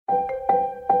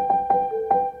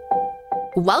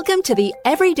Welcome to the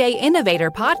Everyday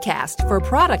Innovator podcast for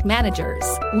product managers,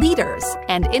 leaders,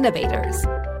 and innovators.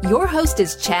 Your host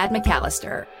is Chad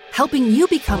McAllister, helping you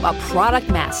become a product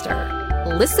master.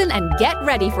 Listen and get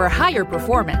ready for higher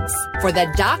performance, for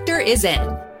the doctor is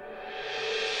in.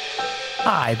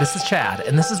 Hi, this is Chad,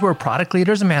 and this is where product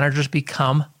leaders and managers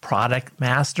become product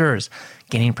masters,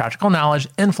 gaining practical knowledge,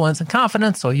 influence, and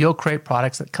confidence so you'll create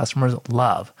products that customers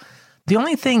love. The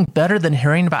only thing better than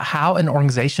hearing about how an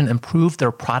organization improved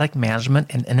their product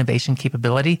management and innovation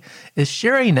capability is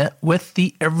sharing it with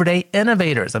the Everyday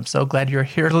Innovators. I'm so glad you're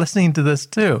here listening to this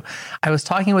too. I was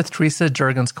talking with Teresa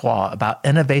Jurgens-Kowal about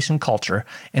innovation culture,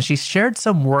 and she shared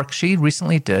some work she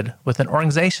recently did with an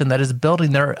organization that is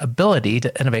building their ability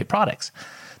to innovate products.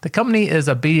 The company is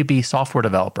a B2B software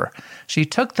developer. She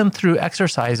took them through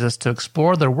exercises to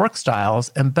explore their work styles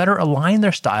and better align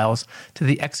their styles to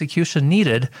the execution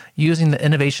needed using the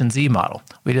Innovation Z model.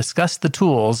 We discussed the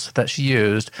tools that she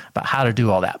used about how to do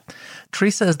all that.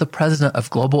 Teresa is the president of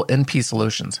Global NP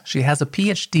Solutions. She has a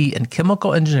PhD in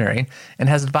chemical engineering and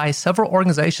has advised several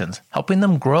organizations, helping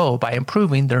them grow by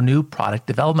improving their new product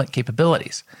development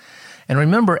capabilities. And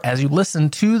remember, as you listen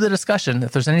to the discussion,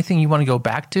 if there's anything you want to go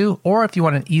back to, or if you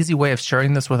want an easy way of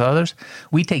sharing this with others,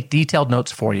 we take detailed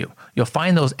notes for you. You'll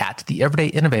find those at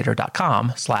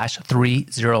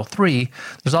theeverydayinnovator.com/303.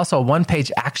 There's also a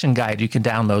one-page action guide you can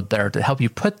download there to help you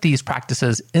put these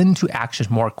practices into action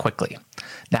more quickly.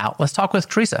 Now, let's talk with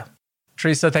Teresa.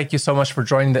 Teresa, thank you so much for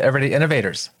joining the Everyday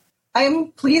Innovators.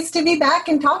 I'm pleased to be back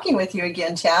and talking with you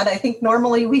again, Chad. I think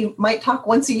normally we might talk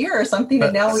once a year or something,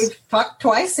 and now we've talked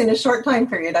twice in a short time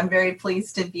period. I'm very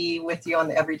pleased to be with you on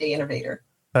the Everyday Innovator.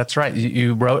 That's right.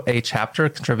 You wrote a chapter,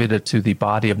 contributed to the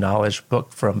Body of Knowledge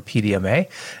book from PDMA.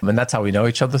 And that's how we know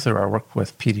each other, through our work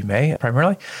with PDMA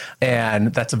primarily.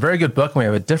 And that's a very good book. And we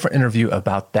have a different interview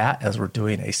about that as we're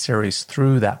doing a series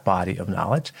through that body of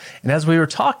knowledge. And as we were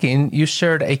talking, you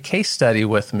shared a case study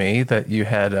with me that you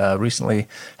had recently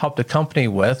helped a company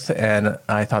with. And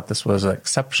I thought this was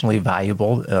exceptionally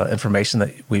valuable information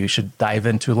that we should dive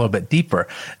into a little bit deeper.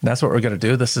 And that's what we're going to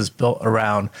do. This is built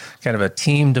around kind of a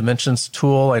team dimensions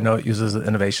tool. I know it uses the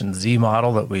Innovation Z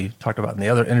model that we talked about in the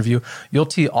other interview. You'll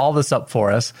tee all this up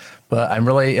for us, but I'm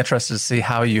really interested to see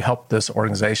how you help this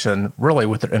organization really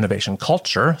with their innovation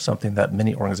culture, something that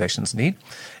many organizations need.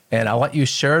 And I'll let you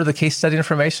share the case study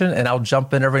information, and I'll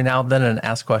jump in every now and then and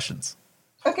ask questions.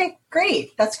 Okay,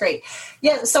 great. That's great.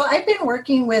 Yeah, so I've been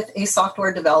working with a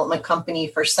software development company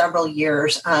for several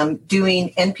years,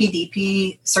 doing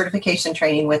NPDP certification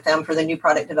training with them for the new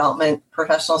product development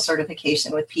professional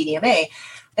certification with PDMA.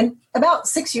 And about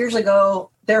 6 years ago,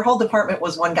 their whole department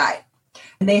was one guy.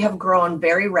 And they have grown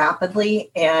very rapidly.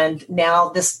 And now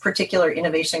this particular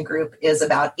innovation group is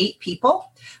about 8 people.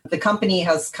 The company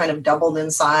has kind of doubled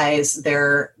in size.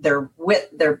 Their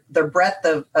breadth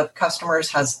of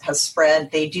customers has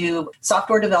spread. They do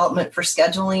software development for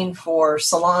scheduling for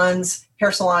salons,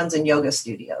 hair salons, and yoga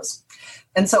studios.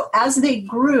 And so as they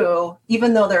grew,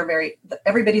 even though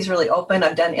everybody's really open,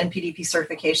 I've done NPDP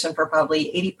certification for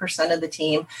probably 80% of the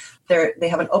team. They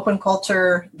have an open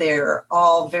culture. They're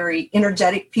all very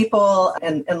energetic people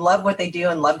and love what they do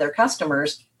and love their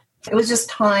customers. It was just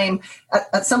time.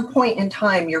 At some point in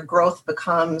time, your growth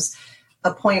becomes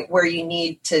a point where you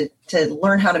need to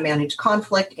learn how to manage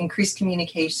conflict, increase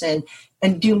communication,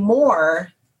 and do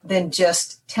more than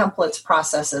just templates,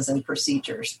 processes, and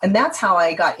procedures. And that's how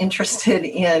I got interested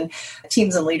in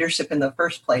teams and leadership in the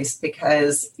first place,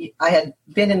 because I had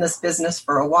been in this business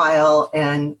for a while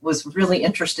and was really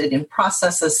interested in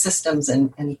processes, systems,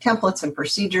 and templates and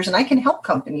procedures. And I can help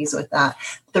companies with that.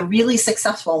 The really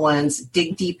successful ones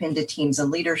dig deep into teams and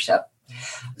leadership.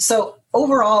 So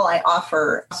overall, I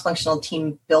offer cross-functional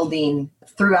team building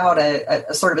throughout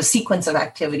a sort of a sequence of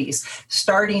activities,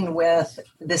 starting with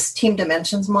this team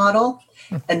dimensions model,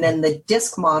 and then the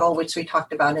DISC model, which we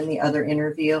talked about in the other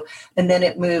interview. And then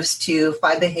it moves to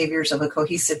 5 behaviors of a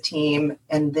cohesive team,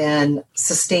 and then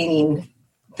sustaining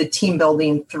the team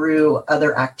building through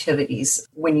other activities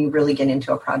when you really get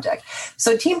into a project.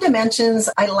 So team dimensions,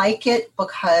 I like it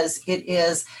because it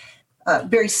is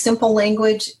very simple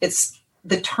language.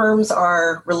 The terms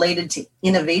are related to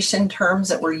innovation terms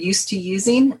that we're used to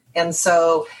using. And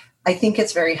so I think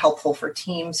it's very helpful for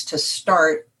teams to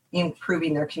start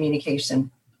improving their communication.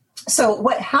 So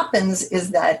what happens is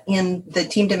that in the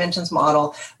team dimensions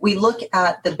model, we look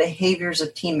at the behaviors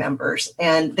of team members,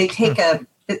 and they take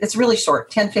it's really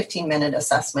short, 10, 15-minute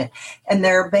assessment. And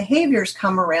their behaviors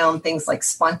come around things like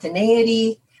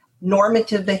spontaneity,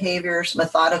 normative behaviors,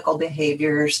 methodical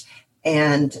behaviors,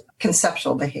 and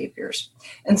conceptual behaviors.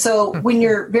 And so when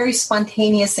you're very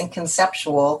spontaneous and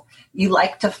conceptual, you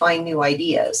like to find new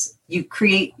ideas.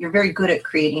 You're very good at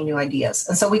creating new ideas.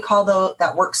 And so we call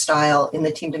that work style in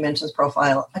the Team Dimensions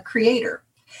profile a creator.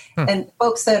 And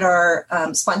folks that are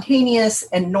spontaneous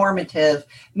and normative,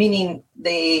 meaning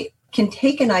they can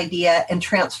take an idea and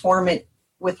transform it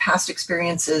with past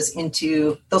experiences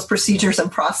into those procedures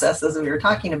and processes that we were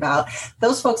talking about.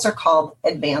 Those folks are called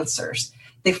advancers.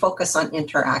 They focus on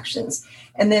interactions.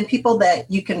 And then people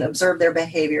that you can observe their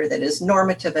behavior that is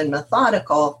normative and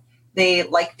methodical, they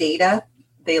like data.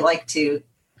 They like to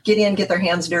get in, get their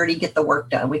hands dirty, get the work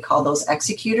done. We call those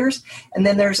executors. And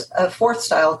then there's a fourth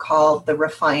style called the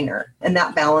refiner, and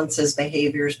that balances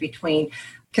behaviors between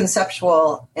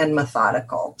conceptual and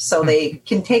methodical. So they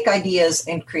can take ideas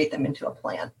and create them into a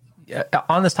plan. Yeah,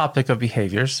 on this topic of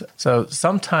behaviors, so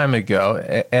some time ago,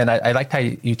 and I liked how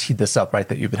you teed this up, right,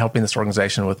 that you've been helping this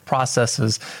organization with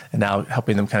processes and now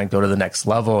helping them kind of go to the next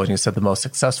level. And you said the most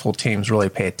successful teams really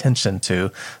pay attention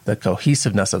to the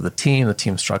cohesiveness of the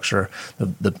team structure,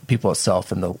 the people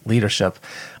itself, and the leadership.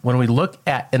 When we look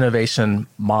at innovation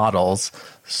models,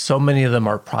 so many of them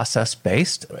are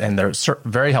process-based, and they're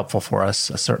very helpful for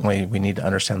us. Certainly, we need to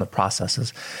understand the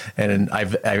processes. And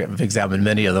I've examined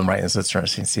many of them, right? And so it's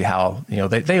interesting to see how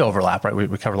they overlap, right?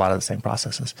 We cover a lot of the same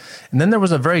processes. And then there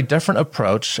was a very different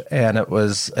approach, and it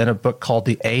was in a book called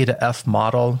The A to F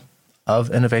Model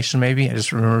of Innovation, maybe. I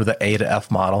just remember the A to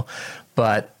F model.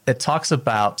 But it talks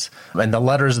about, and the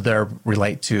letters there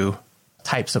relate to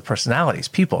types of personalities,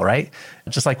 people, right?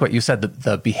 Just like what you said,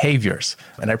 the behaviors.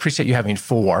 And I appreciate you having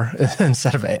 4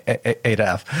 instead of A to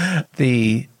F.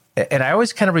 And I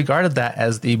always kind of regarded that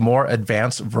as the more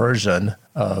advanced version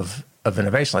of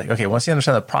innovation. Like, okay, once you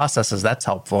understand the processes, that's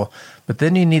helpful. But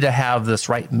then you need to have this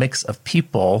right mix of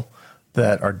people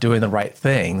that are doing the right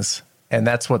things. And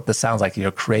that's what this sounds like,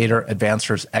 creator,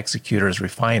 advancers, executors,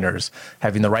 refiners,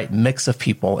 having the right mix of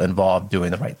people involved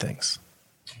doing the right things.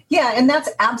 Yeah, and that's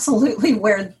absolutely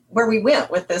where we went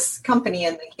with this company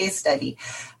and the case study.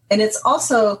 And it's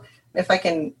also, if I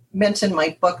can mention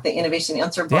my book, the Innovation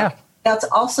Answer book, that's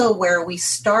also where we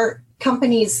start.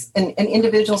 Companies and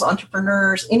individuals,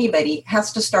 entrepreneurs, anybody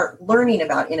has to start learning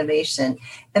about innovation.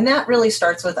 And that really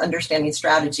starts with understanding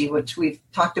strategy, which we've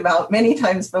talked about many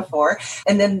times before.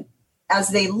 And then as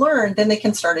they learn, then they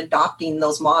can start adopting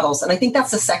those models. And I think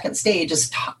that's the second stage, is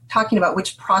talking about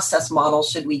which process model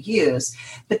should we use.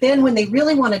 But then when they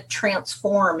really want to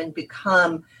transform and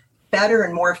become better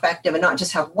and more effective and not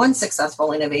just have one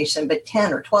successful innovation, but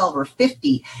 10 or 12 or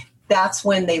 50, that's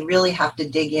when they really have to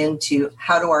dig into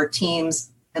how do our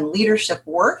teams and leadership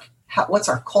work? What's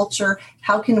our culture?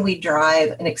 How can we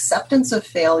drive an acceptance of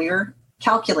failure,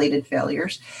 calculated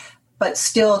failures, but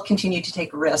still continue to take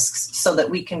risks so that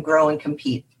we can grow and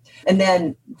compete? And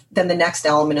then the next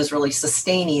element is really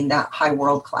sustaining that high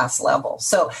world-class level.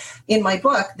 So in my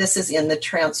book, this is in the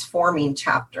transforming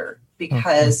chapter,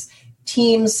 because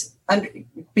teams,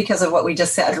 because of what we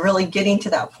just said, really getting to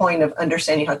that point of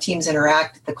understanding how teams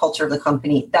interact, the culture of the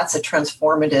company, that's a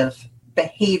transformative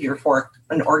behavior for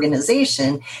an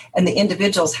organization. And the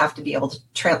individuals have to be able to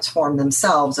transform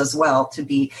themselves as well to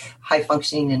be high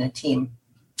functioning in a team.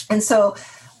 And so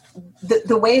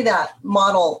the way that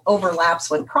model overlaps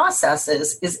with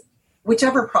processes is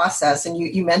whichever process, and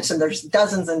you mentioned there's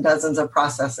dozens and dozens of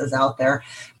processes out there,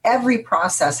 every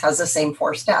process has the same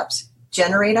 4 steps: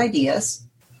 generate ideas,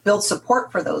 build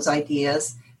support for those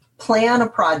ideas, plan a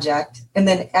project, and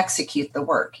then execute the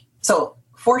work. So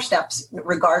 4 steps,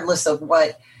 regardless of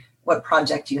what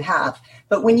project you have.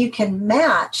 But when you can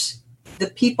match the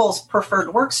people's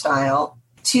preferred work style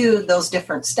to those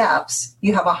different steps,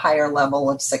 you have a higher level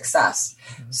of success.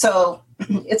 So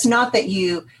it's not that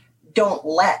you don't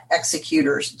let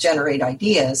executors generate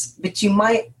ideas, but you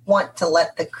might want to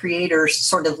let the creators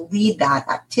sort of lead that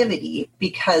activity,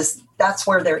 because that's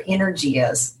where their energy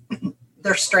is.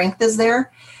 Their strength is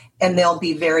there, and they'll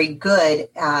be very good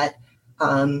at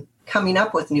coming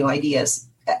up with new ideas.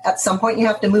 At some point, you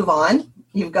have to move on.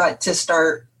 You've got to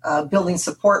start building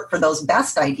support for those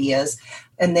best ideas.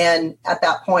 And then at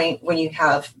that point, when you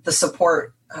have the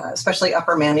support, especially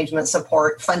upper management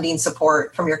support, funding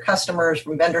support from your customers,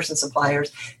 from vendors and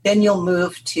suppliers, then you'll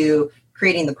move to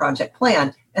creating the project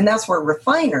plan. And that's where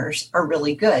refiners are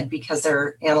really good, because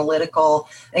they're analytical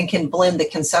and can blend the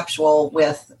conceptual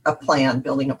with a plan,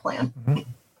 building a plan.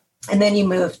 And then you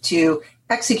move to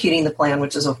executing the plan,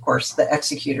 which is, of course, the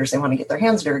executors. They want to get their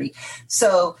hands dirty.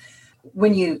 So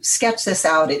when you sketch this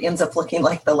out, it ends up looking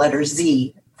like the letter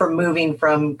Z, from moving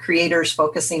from creators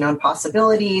focusing on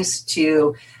possibilities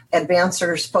to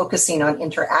advancers focusing on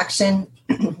interaction,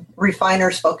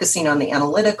 refiners focusing on the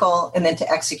analytical, and then to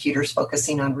executors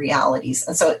focusing on realities.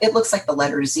 And so it looks like the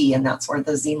letter Z, and that's where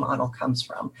the Z model comes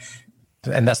from.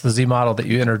 And that's the Z model that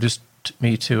you introduced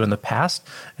me to in the past.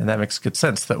 And that makes good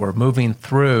sense that we're moving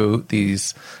through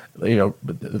these, they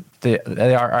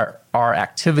are our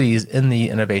activities in the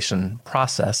innovation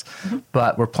process,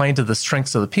 but we're playing to the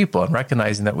strengths of the people and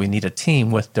recognizing that we need a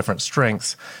team with different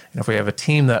strengths. And if we have a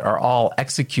team that are all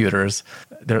executors,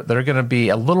 they're going to be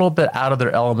a little bit out of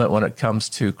their element when it comes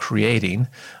to creating.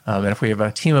 And if we have a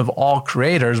team of all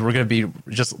creators, we're going to be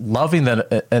just loving an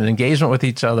engagement with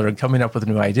each other and coming up with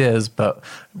new ideas, but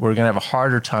we're going to have a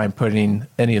harder time putting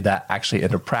any of that actually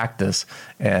into practice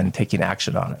and taking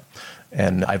action on it.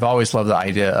 And I've always loved the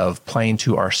idea of playing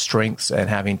to our strengths and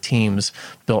having teams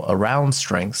built around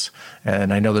strengths.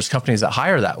 And I know there's companies that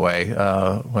hire that way.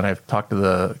 When I've talked to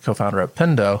the co-founder at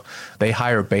Pendo, they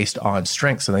hire based on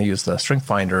strengths, and they use the Strength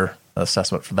Finder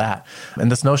assessment for that.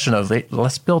 And this notion of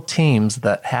let's build teams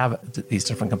that have these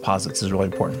different composites is really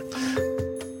important.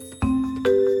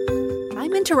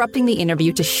 I'm interrupting the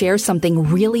interview to share something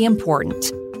really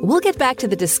important. We'll get back to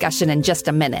the discussion in just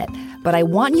a minute, but I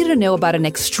want you to know about an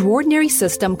extraordinary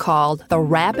system called the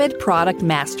Rapid Product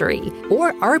Mastery,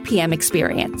 or RPM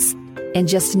experience. In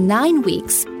just 9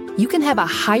 weeks, you can have a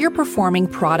higher performing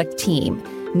product team,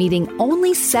 meeting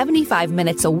only 75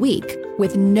 minutes a week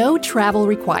with no travel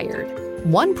required.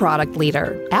 One product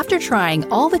leader, after trying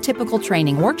all the typical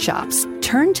training workshops,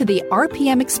 turned to the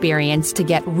RPM experience to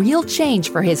get real change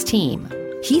for his team.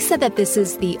 He said that this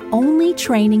is the only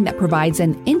training that provides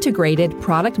an integrated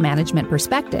product management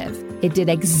perspective. It did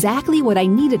exactly what I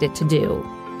needed it to do.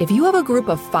 If you have a group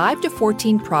of 5 to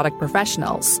 14 product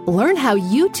professionals, learn how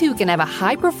you too can have a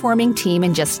high-performing team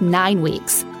in just 9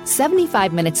 weeks,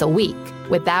 75 minutes a week,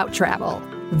 without travel.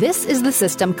 This is the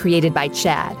system created by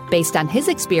Chad, based on his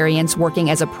experience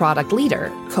working as a product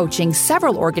leader, coaching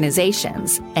several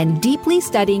organizations, and deeply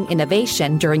studying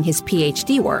innovation during his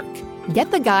PhD work.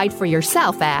 Get the guide for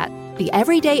yourself at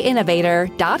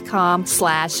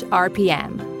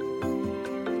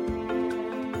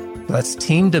theeverydayinnovator.com/RPM. That's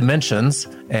team dimensions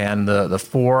and the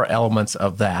 4 elements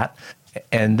of that.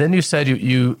 And then you said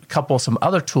you couple some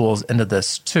other tools into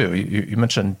this too. You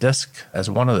mentioned DISC as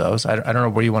one of those. I don't know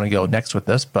where you want to go next with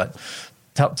this, but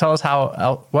tell us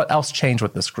what else changed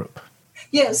with this group.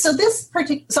 Yeah, so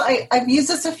I've used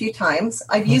this a few times.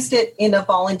 I've used it in a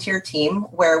volunteer team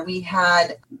where we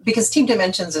had, because Team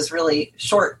Dimensions is really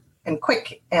short and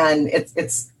quick, and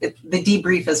the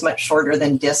debrief is much shorter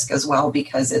than DISC as well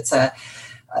because it's a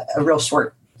real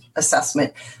short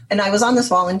assessment. And I was on this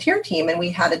volunteer team, and we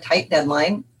had a tight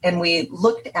deadline, and we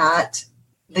looked at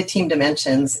the Team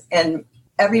Dimensions, and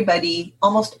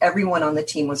almost everyone on the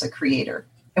team was a creator.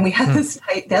 And we had this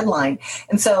tight deadline.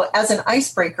 And so as an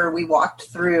icebreaker, we walked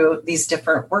through these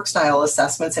different work style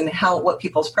assessments and what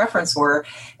people's preference were.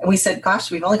 And we said,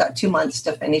 gosh, we've only got 2 months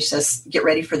to finish this, get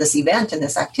ready for this event and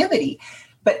this activity.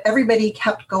 But everybody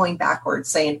kept going backwards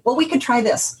saying, well, we could try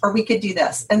this or we could do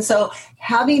this. And so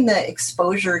having the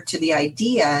exposure to the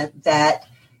idea that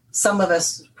some of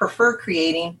us prefer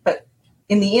creating, but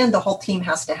in the end, the whole team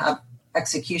has to have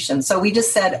execution. So we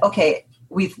just said, okay,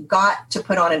 we've got to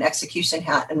put on an execution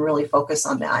hat and really focus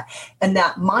on that. And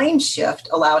that mind shift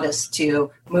allowed us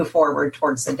to move forward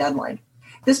towards the deadline.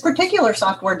 This particular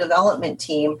software development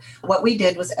team, what we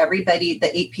did was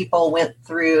the 8 people went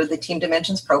through the Team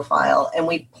Dimensions profile, and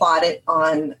we plotted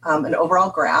on an overall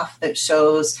graph that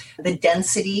shows the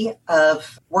density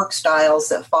of work styles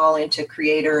that fall into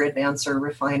creator, advancer,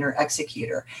 refiner,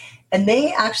 executor. And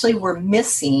they actually were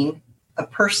missing a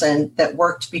person that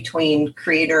worked between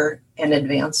creator and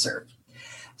advancer.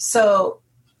 So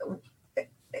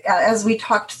as we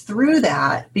talked through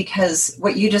that, because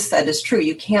what you just said is true,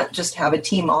 you can't just have a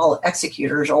team all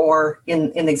executors, or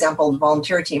in the example, the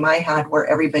volunteer team I had where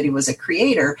everybody was a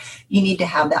creator, you need to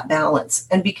have that balance.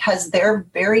 And because they're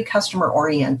very customer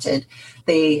oriented,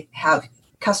 they have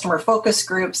customer focus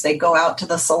groups, they go out to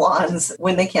the salons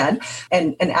when they can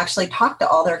and actually talk to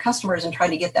all their customers and try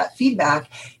to get that feedback.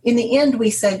 In the end,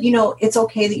 we said, it's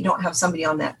okay that you don't have somebody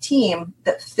on that team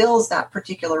that fills that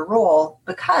particular role,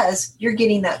 because you're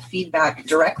getting that feedback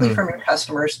directly from your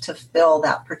customers to fill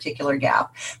that particular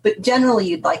gap. But generally,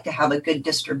 you'd like to have a good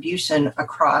distribution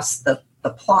across the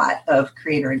plot of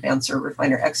creator, advancer,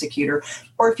 refiner, executor.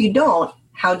 Or if you don't,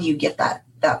 how do you get that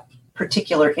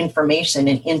particular information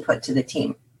and input to the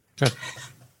team? Good.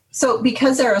 So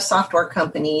because they're a software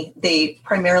company, they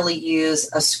primarily use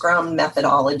a Scrum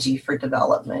methodology for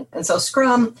development. And so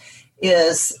Scrum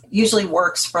usually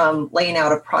works from laying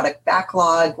out a product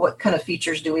backlog, what kind of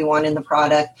features do we want in the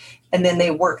product, And then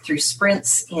they work through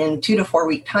sprints in 2 to 4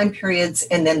 week time periods.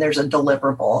 And then there's a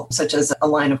deliverable, such as a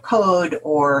line of code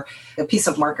or a piece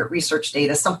of market research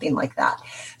data, something like that.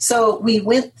 So we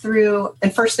went through,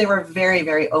 and first they were a very,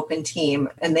 very open team,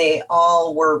 and they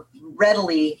all were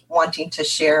readily wanting to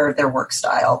share their work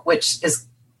style, which is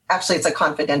actually, it's a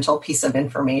confidential piece of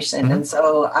information. Mm-hmm. And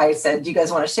so I said, do you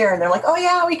guys want to share? And they're like, oh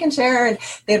yeah, we can share. And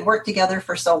they had worked together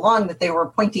for so long that they were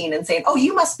pointing and saying, oh,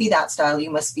 you must be that style. You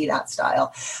must be that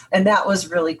style. And that was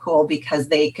really cool because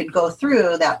they could go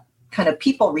through that kind of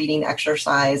people reading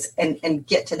exercise and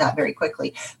get to that very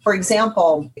quickly. For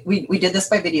example, we did this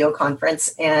by video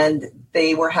conference, and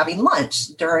they were having lunch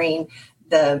during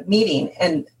the meeting.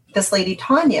 And this lady,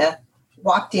 Tanya,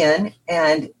 walked in,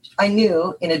 and I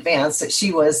knew in advance that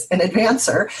she was an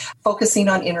advancer focusing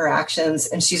on interactions,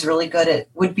 and she's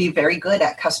would be very good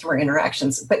at customer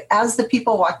interactions. But as the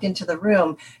people walked into the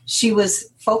room, she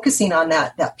was focusing on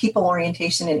that people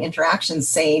orientation and interactions,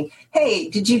 saying, hey,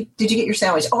 did you get your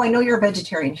sandwich? Oh, I know you're a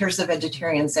vegetarian. Here's the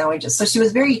vegetarian sandwiches. So she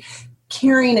was very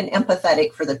caring and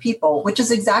empathetic for the people, which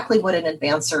is exactly what an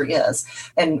advancer is,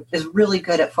 and is really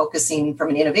good at focusing from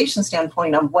an innovation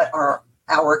standpoint on what are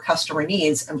our customer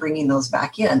needs and bringing those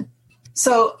back in.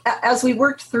 So as we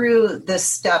worked through the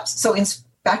steps, so in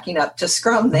backing up to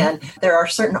Scrum, then there are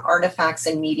certain artifacts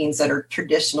and meetings that are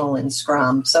traditional in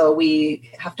Scrum. So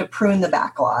we have to prune the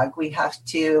backlog. We have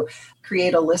to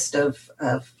create a list of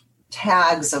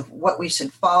tags of what we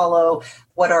should follow,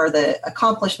 what are the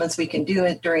accomplishments we can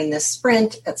do during this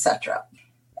sprint, etc.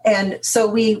 And so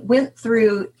we went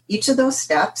through each of those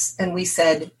steps, and we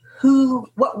said,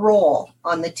 what role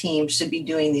on the team should be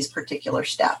doing these particular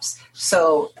steps?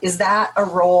 So is that a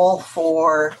role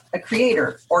for a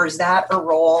creator, or is that a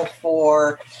role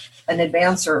for an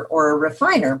advancer or a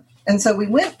refiner? And so we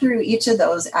went through each of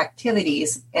those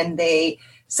activities, and they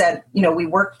said, we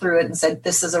worked through it and said,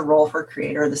 this is a role for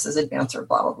creator, this is advancer,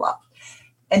 blah, blah, blah.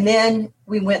 And then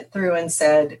we went through and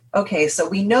said, okay, so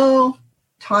we know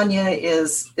Tanya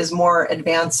is more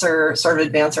advancer, sort of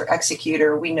advancer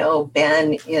executor. We know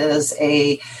Ben is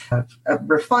a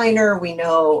refiner. We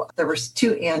know there was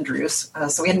 2 Andrews.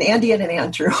 So we had an Andy and an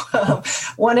Andrew.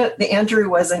 The Andrew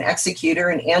was an executor,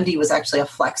 and Andy was actually a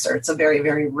flexor. It's a very,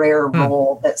 very rare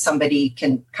role that somebody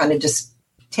can kind of just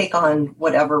take on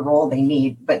whatever role they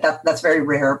need, but that's very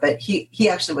rare. But he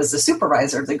actually was the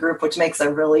supervisor of the group, which makes a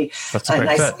really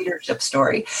nice leadership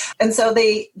story. And so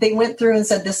they went through and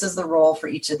said, this is the role for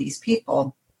each of these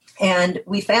people. And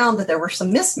we found that there were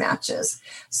some mismatches.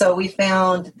 So we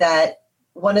found that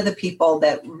one of the people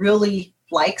that really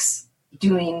likes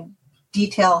doing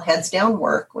detail heads down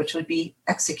work, which would be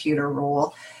executor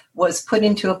role, was put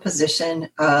into a position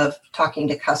of talking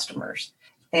to customers.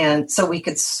 And so we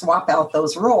could swap out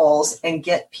those roles and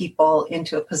get people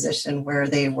into a position where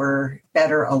they were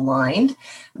better aligned.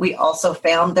 We also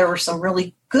found there were some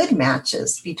really good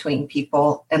matches between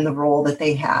people and the role that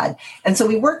they had. And so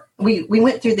we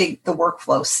went through the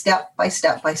workflow step by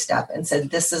step by step and said,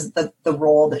 this is the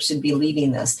role that should be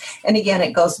leading this. And again,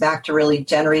 it goes back to really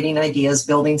generating ideas,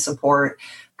 building support,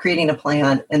 creating a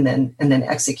plan, and then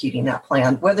executing that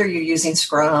plan, whether you're using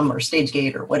Scrum or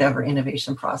StageGate or whatever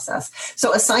innovation process.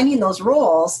 So assigning those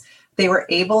roles, they were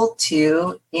able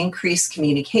to increase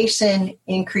communication,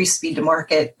 increase speed to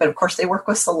market. But of course, they work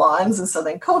with salons, and so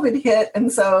then COVID hit,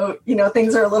 and so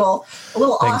things are a little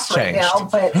off right now.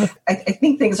 But I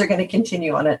think things are going to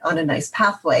continue on a nice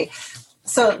pathway.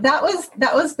 So that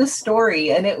was the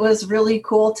story, and it was really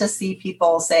cool to see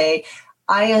people say,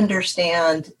 I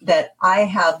understand that I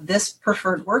have this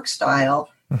preferred work style,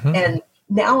 and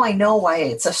now I know why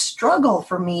it's a struggle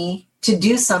for me to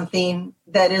do something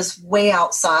that is way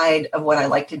outside of what I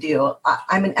like to do.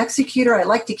 I'm an executor. I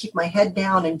like to keep my head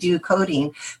down and do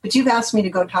coding, but you've asked me to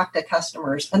go talk to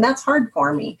customers, and that's hard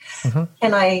for me.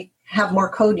 And I have more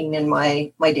coding in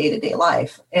my day-to-day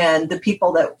life. And the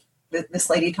people this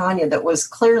lady, Tanya, that was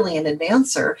clearly an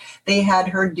advancer, they had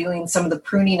her doing some of the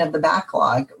pruning of the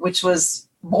backlog, which was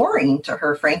boring to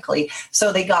her, frankly.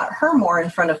 So they got her more in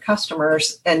front of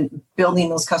customers and building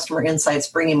those customer insights,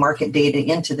 bringing market data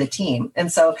into the team.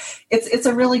 And so it's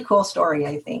a really cool story,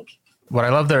 I think. What I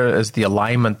love there is the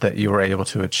alignment that you were able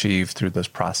to achieve through this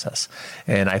process.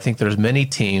 And I think there's many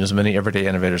teams, many everyday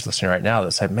innovators listening right now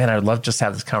that say, man, I'd love just to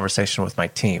have this conversation with my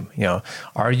team.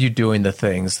 Are you doing the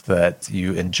things that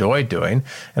you enjoy doing?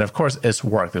 And of course, it's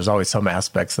work. There's always some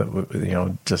aspects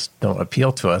that, just don't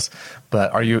appeal to us.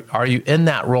 But are you in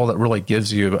that role that really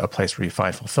gives you a place where you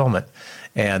find fulfillment?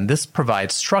 And this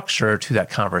provides structure to that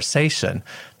conversation.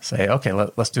 Say, okay,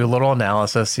 let's do a little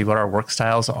analysis, see what our work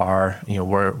styles are,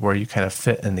 where you kind of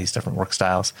fit in these different work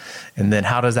styles. And then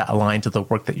how does that align to the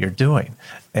work that you're doing?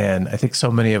 And I think so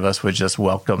many of us would just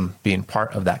welcome being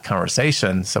part of that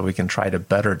conversation so we can try to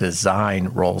better design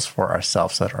roles for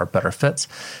ourselves that are better fits.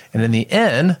 And in the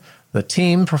end, the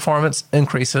team performance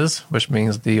increases, which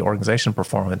means the organization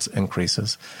performance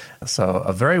increases. So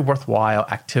a very worthwhile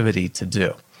activity to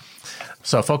do.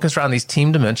 So focus around these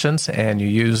team dimensions, and you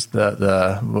use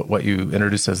the what you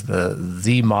introduce as the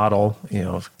Z model,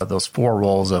 those 4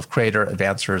 roles of creator,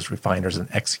 advancers, refiners, and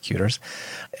executors,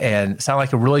 and sound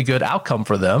like a really good outcome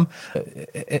for them.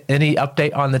 Any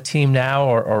update on the team now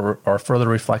or further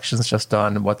reflections just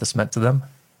on what this meant to them?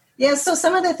 Yeah, so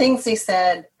some of the things they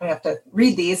said, I have to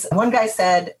read these. One guy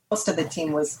said most of the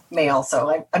team was male,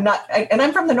 so I'm not, and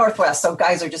I'm from the Northwest, so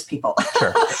guys are just people.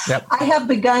 Sure. Yep. I have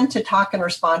begun to talk and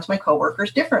respond to my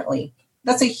coworkers differently.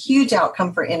 That's a huge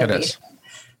outcome for innovation.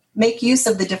 Make use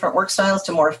of the different work styles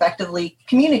to more effectively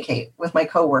communicate with my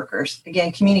coworkers.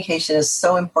 Again, communication is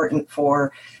so important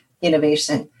for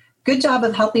innovation. Good job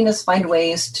of helping us find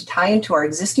ways to tie into our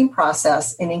existing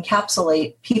process and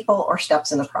encapsulate people or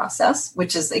steps in the process,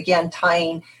 which is, again,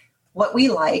 tying what we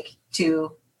like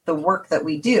to the work that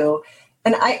we do.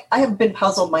 And I have been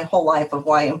puzzled my whole life of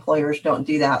why employers don't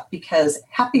do that, because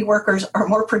happy workers are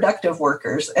more productive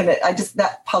workers. And that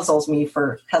has puzzled me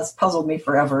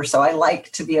forever. So I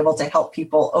like to be able to help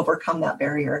people overcome that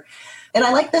barrier. And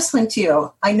I like this one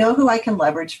too. I know who I can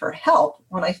leverage for help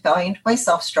when I find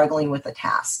myself struggling with a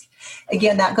task.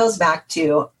 Again, that goes back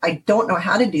to, I don't know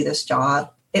how to do this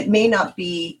job. It may not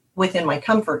be within my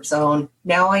comfort zone.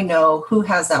 Now I know who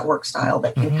has that work style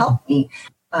that can help me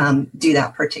do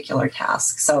that particular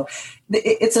task. So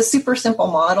it's a super simple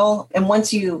model. And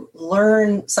once you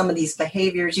learn some of these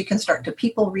behaviors, you can start to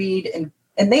people read,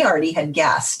 and they already had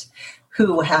guessed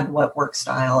who had what work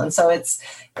style. And so it's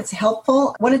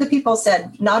helpful. One of the people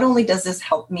said, not only does this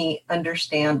help me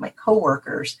understand my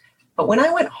coworkers, but when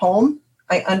I went home,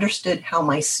 I understood how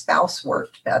my spouse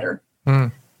worked better.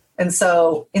 And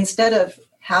so instead of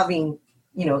having,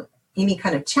 any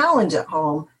kind of challenge at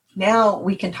home, now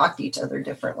we can talk to each other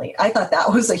differently. I thought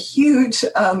that was a huge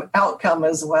outcome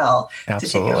as well.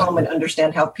 Absolutely. To take it home and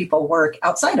understand how people work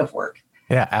outside of work.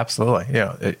 Yeah, absolutely.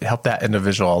 It helped that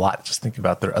individual a lot. Just think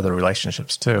about their other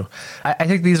relationships too. I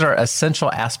think these are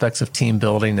essential aspects of team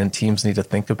building, and teams need to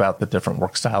think about the different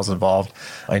work styles involved.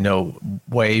 I know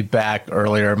way back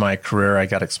earlier in my career, I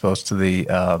got exposed to the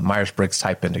Myers-Briggs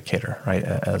type indicator, right,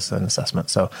 as an assessment.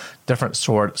 So different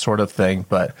sort of thing,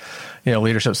 but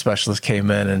leadership specialists came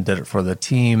in and did it for the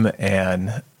team,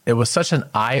 and it was such an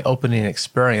eye-opening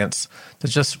experience to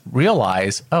just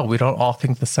realize, we don't all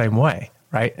think the same way.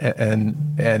 Right.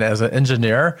 And as an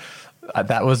engineer,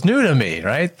 that was new to me.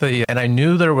 Right. And I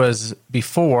knew there was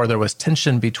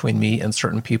tension between me and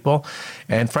certain people.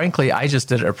 And frankly, I just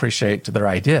didn't appreciate their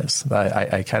ideas.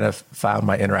 I kind of found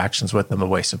my interactions with them a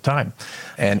waste of time.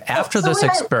 And after this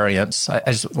experience,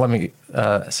 let me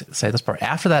say this part.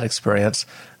 After that experience,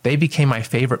 they became my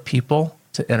favorite people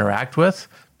to interact with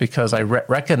because I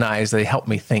recognized they helped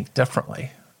me think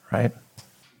differently. Right.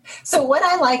 So what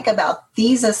I like about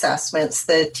these assessments,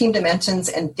 the team dimensions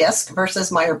and DISC versus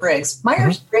Myers-Briggs,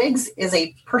 Myers-Briggs is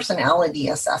a personality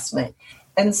assessment.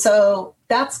 And so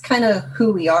that's kind of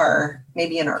who we are,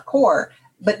 maybe in our core.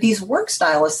 But these work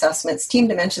style assessments, team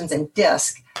dimensions and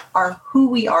DISC, are who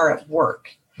we are at work.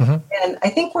 And I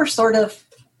think we're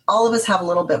all of us have a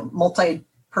little bit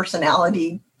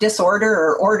multi-personality disorder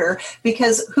or order,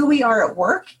 because who we are at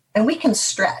work, and we can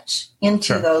stretch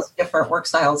into those different work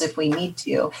styles if we need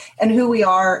to. And who we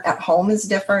are at home is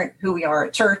different. Who we are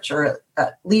at church or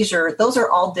at leisure, those are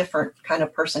all different kind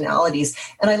of personalities.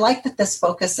 And I like that this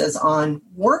focuses on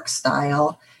work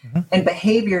style and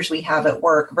behaviors we have at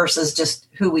work versus just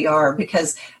who we are,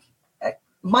 because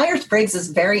Myers-Briggs is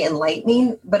very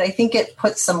enlightening, but I think it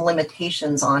puts some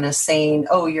limitations on us, saying,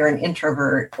 you're an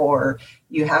introvert, or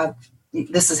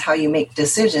this is how you make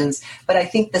decisions. But I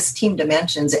think this team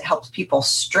dimensions, it helps people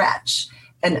stretch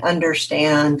and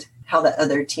understand how the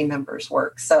other team members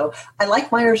work. So I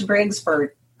like Myers-Briggs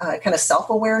for kind of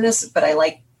self-awareness, but I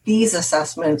like these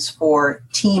assessments for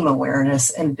team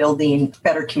awareness and building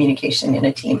better communication in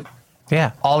a team.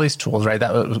 Yeah, all these tools, right?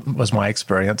 That was my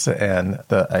experience. And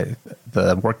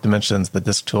the work dimensions, the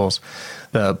DISC tools,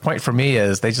 the point for me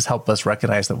is they just help us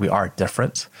recognize that we are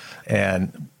different.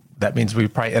 And that means we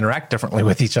probably interact differently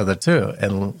with each other too.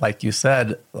 And like you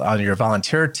said, on your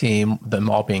volunteer team, them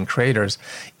all being creators,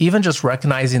 even just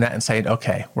recognizing that and saying,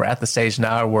 okay, we're at the stage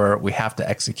now where we have to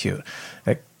execute.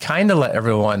 It kind of let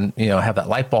everyone, have that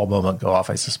light bulb moment go off,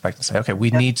 I suspect, and say, okay, we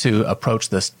need to approach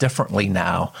this differently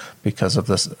now because of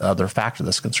this other factor,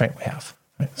 this constraint we have.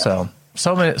 Right?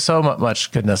 So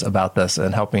much goodness about this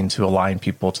and helping to align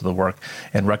people to the work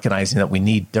and recognizing that we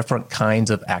need different kinds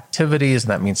of activities,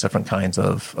 and that means different kinds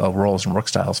of roles and work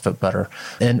styles fit better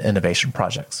in innovation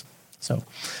projects. So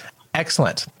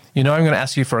excellent. I'm going to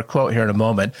ask you for a quote here in a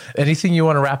moment. Anything you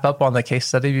want to wrap up on the case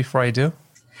study before I do?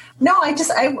 No, I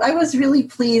was really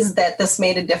pleased that this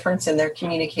made a difference in their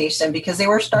communication because they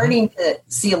were starting to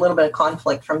see a little bit of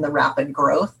conflict from the rapid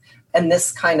growth. And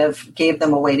this kind of gave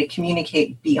them a way to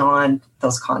communicate beyond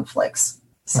those conflicts.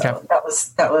 So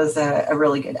that was a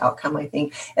really good outcome, I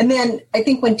think. And then I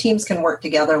think when teams can work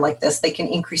together like this, they can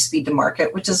increase speed to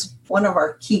market, which is one of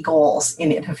our key goals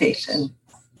in innovation.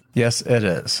 Yes, it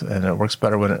is. And it works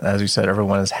better when, as you said,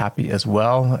 everyone is happy as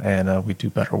well. And we do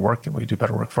better work, and we do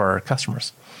better work for our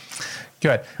customers.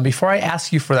 Good. Before I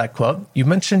ask you for that quote, you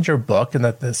mentioned your book and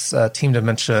that this team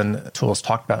dimension tool is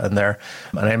talked about in there.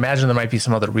 And I imagine there might be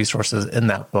some other resources in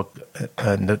that book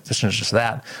in addition to just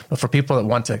that. But for people that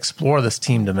want to explore this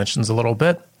team dimensions a little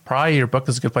bit, probably your book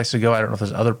is a good place to go. I don't know if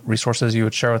there's other resources you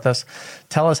would share with us.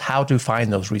 Tell us how to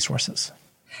find those resources.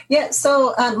 Yeah,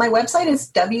 so my website is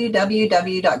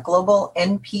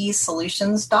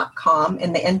www.globalnpsolutions.com,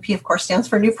 and the NP, of course, stands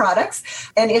for new products.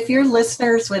 And if your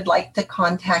listeners would like to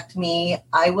contact me,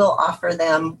 I will offer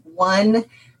them one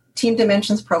Team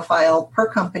Dimensions profile per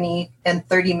company and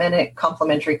 30-minute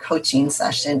complimentary coaching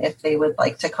session if they would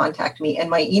like to contact me. And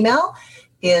my email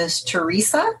is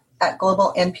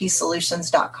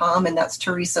Teresa@globalnpsolutions.com, and that's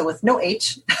Teresa with no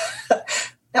H.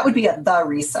 That would be the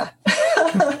Risa.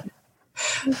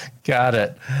 Got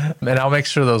it. And I'll make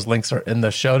sure those links are in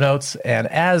the show notes. And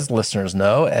as listeners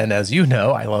know, and as you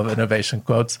know, I love innovation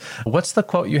quotes. What's the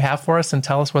quote you have for us, and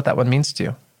tell us what that one means to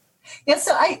you? Yeah,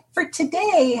 so for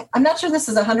today, I'm not sure this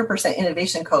is a 100%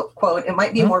 innovation quote. It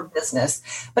might be more business.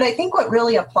 But I think what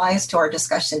really applies to our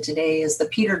discussion today is the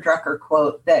Peter Drucker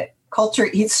quote that culture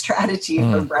eats strategy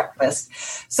for breakfast.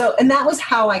 So, and that was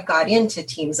how I got into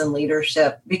teams and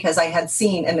leadership, because I had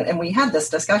seen, and we had this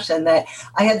discussion, that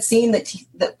I had seen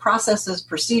that processes,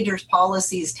 procedures,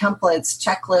 policies, templates,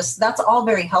 checklists, that's all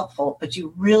very helpful, but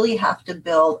you really have to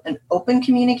build an open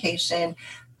communication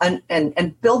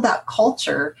and build that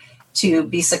culture to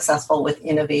be successful with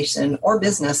innovation or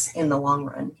business in the long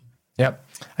run. Yep.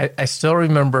 I still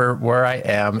remember where I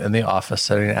am in the office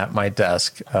sitting at my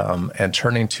desk and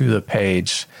turning to the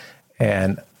page,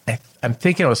 and I'm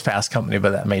thinking it was Fast Company,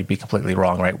 but that may be completely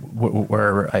wrong, right?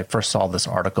 Where I first saw this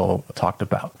article talked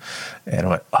about, and I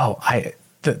went,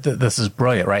 this is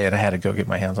brilliant, right? And I had to go get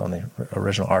my hands on the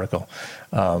original article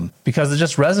because it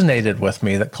just resonated with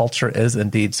me that culture is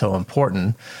indeed so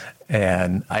important.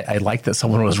 And I like that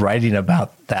someone was writing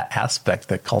about that aspect,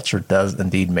 that culture does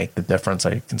indeed make the difference.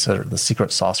 I consider it the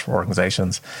secret sauce for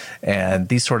organizations. And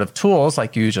these sort of tools,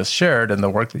 like you just shared, and the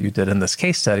work that you did in this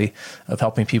case study of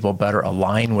helping people better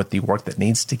align with the work that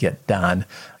needs to get done,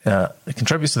 it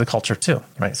contributes to the culture too,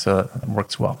 right? So it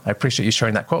works well. I appreciate you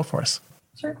sharing that quote for us.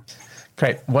 Sure.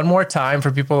 Great. One more time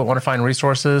for people that want to find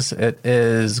resources, it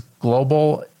is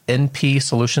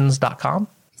globalnpsolutions.com.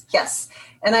 Yes.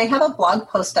 And I have a blog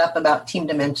post up about team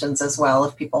dimensions as well,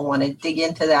 if people want to dig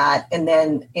into that. And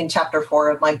then in chapter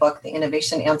 4 of my book, the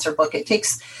Innovation Answer book, it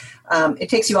takes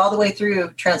you all the way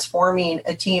through transforming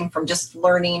a team from just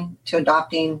learning to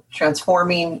adopting,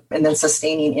 transforming, and then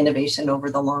sustaining innovation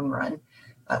over the long run,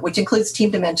 which includes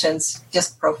team dimensions,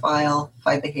 DISC profile,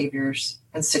 5 behaviors,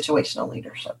 and situational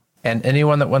leadership. And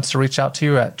anyone that wants to reach out to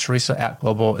you at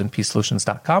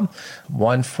Teresa@globalnpsolutions.com,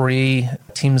 one free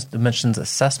Teams Dimensions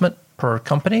assessment per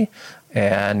company.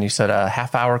 And you said a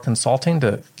half-hour consulting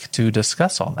to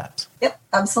discuss all that. Yep,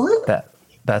 absolutely.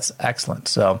 That's excellent.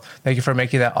 So thank you for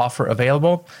making that offer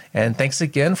available. And thanks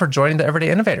again for joining the Everyday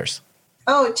Innovators.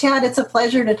 Oh, Chad, it's a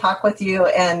pleasure to talk with you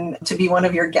and to be one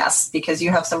of your guests, because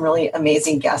you have some really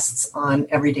amazing guests on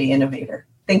Everyday Innovator.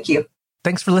 Thank you.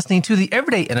 Thanks for listening to the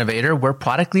Everyday Innovator, where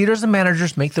product leaders and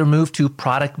managers make their move to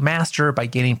product master by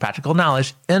gaining practical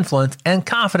knowledge, influence, and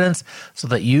confidence so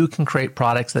that you can create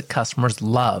products that customers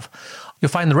love. You'll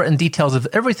find the written details of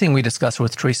everything we discussed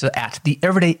with Teresa at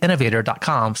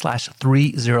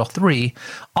theeverydayinnovator.com/303.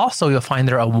 Also, you'll find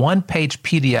there a one-page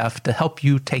PDF to help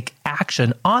you take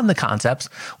action on the concepts.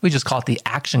 We just call it the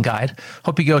Action Guide.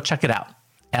 Hope you go check it out.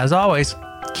 As always,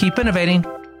 keep innovating.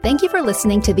 Thank you for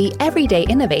listening to the Everyday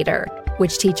Innovator,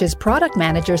 which teaches product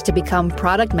managers to become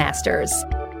product masters.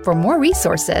 For more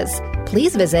resources,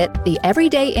 please visit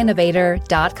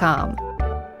theeverydayinnovator.com.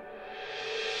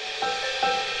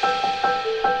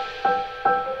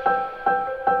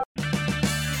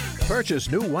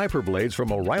 Purchase new wiper blades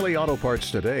from O'Reilly Auto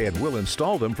Parts today and we'll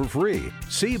install them for free.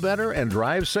 See better and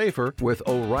drive safer with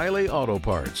O'Reilly Auto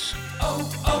Parts.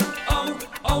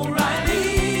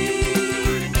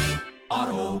 O'Reilly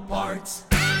Auto Parts.